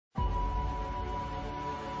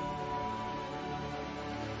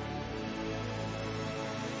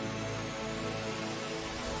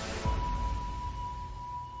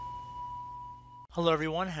Hello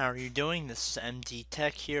everyone, how are you doing? This is MD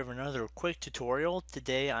Tech here with another quick tutorial.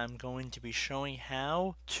 Today I'm going to be showing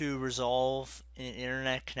how to resolve an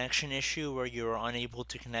internet connection issue where you are unable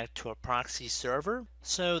to connect to a proxy server.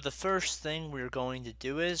 So the first thing we're going to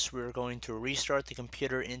do is we're going to restart the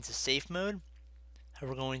computer into safe mode. How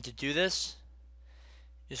we're going to do this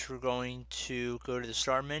is we're going to go to the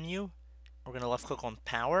start menu. We're going to left click on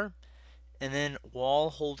power, and then while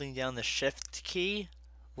holding down the shift key,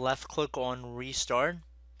 left click on restart.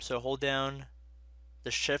 So hold down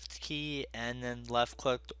the shift key and then left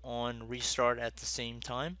click on restart at the same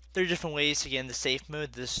time. There are different ways to get into safe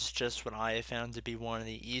mode. This is just what I have found to be one of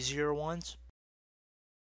the easier ones.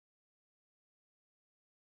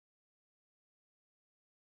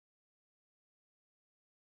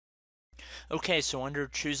 Okay, so under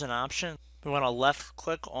choose an option, we want to left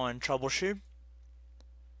click on troubleshoot,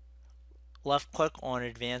 left click on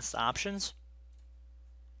advanced options,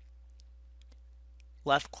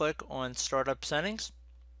 left click on startup settings.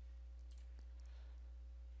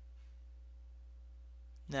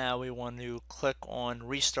 Now we want to click on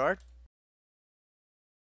restart.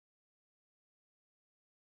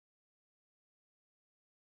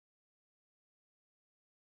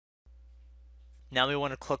 Now we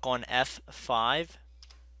want to click on F5.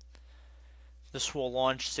 This will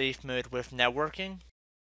launch safe mode with networking.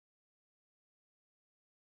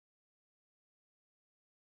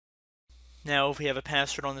 Now if we have a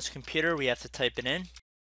password on this computer, we have to type it in.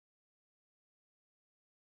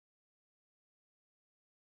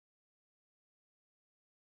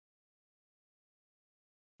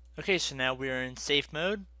 Okay, so now we are in safe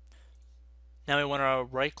mode. Now we want to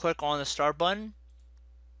right click on the start button,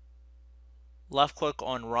 left click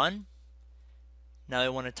on run. Now we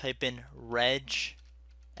want to type in regedit,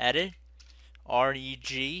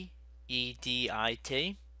 regedit,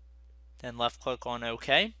 then left click on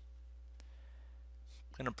OK.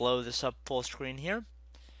 I'm going to blow this up full screen here.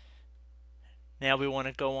 Now we want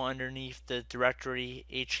to go underneath the directory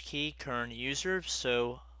H key current user,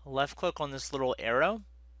 so left click on this little arrow.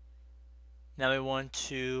 Now we want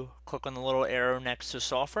to click on the little arrow next to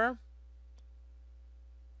software.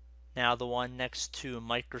 Now the one next to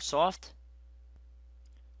Microsoft.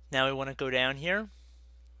 Now we want to go down here.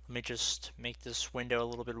 Let me just make this window a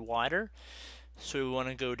little bit wider. So we want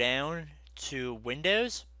to go down to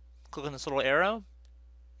Windows, click on this little arrow,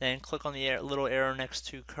 then click on the little arrow next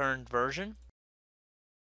to current version.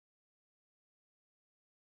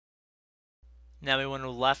 Now we want to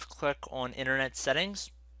left click on Internet Settings.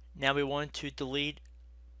 Now we want to delete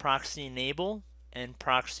Proxy Enable and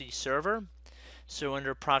Proxy Server. So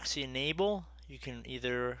under Proxy Enable, you can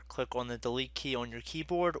either click on the delete key on your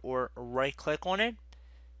keyboard or right click on it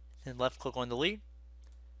and left click on delete.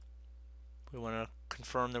 We want to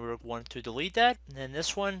confirm that we want to delete that. And then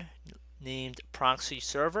this one named Proxy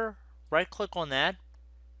Server, right click on that,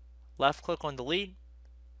 left click on delete.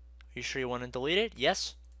 Are you sure you want to delete it?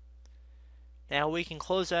 Yes. Now we can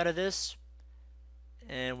close out of this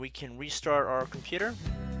and we can restart our computer.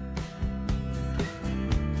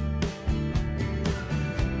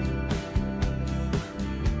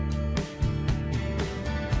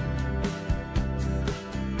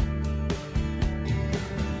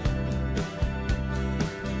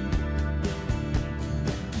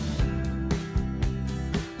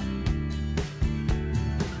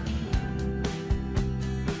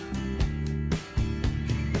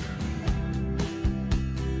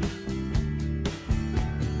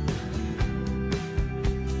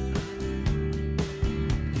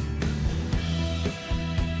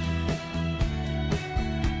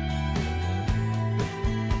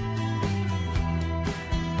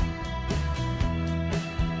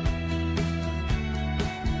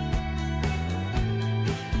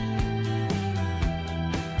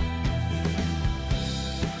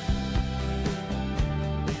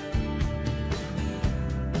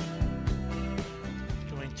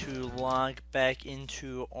 Log back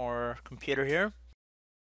into our computer here.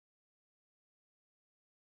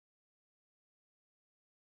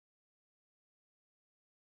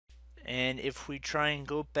 And if we try and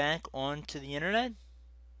go back onto the internet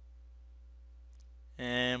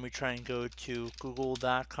and we try and go to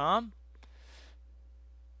google.com,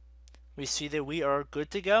 we see that we are good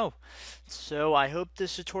to go. So I hope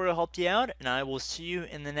this tutorial helped you out, and I will see you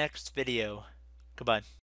in the next video. Goodbye.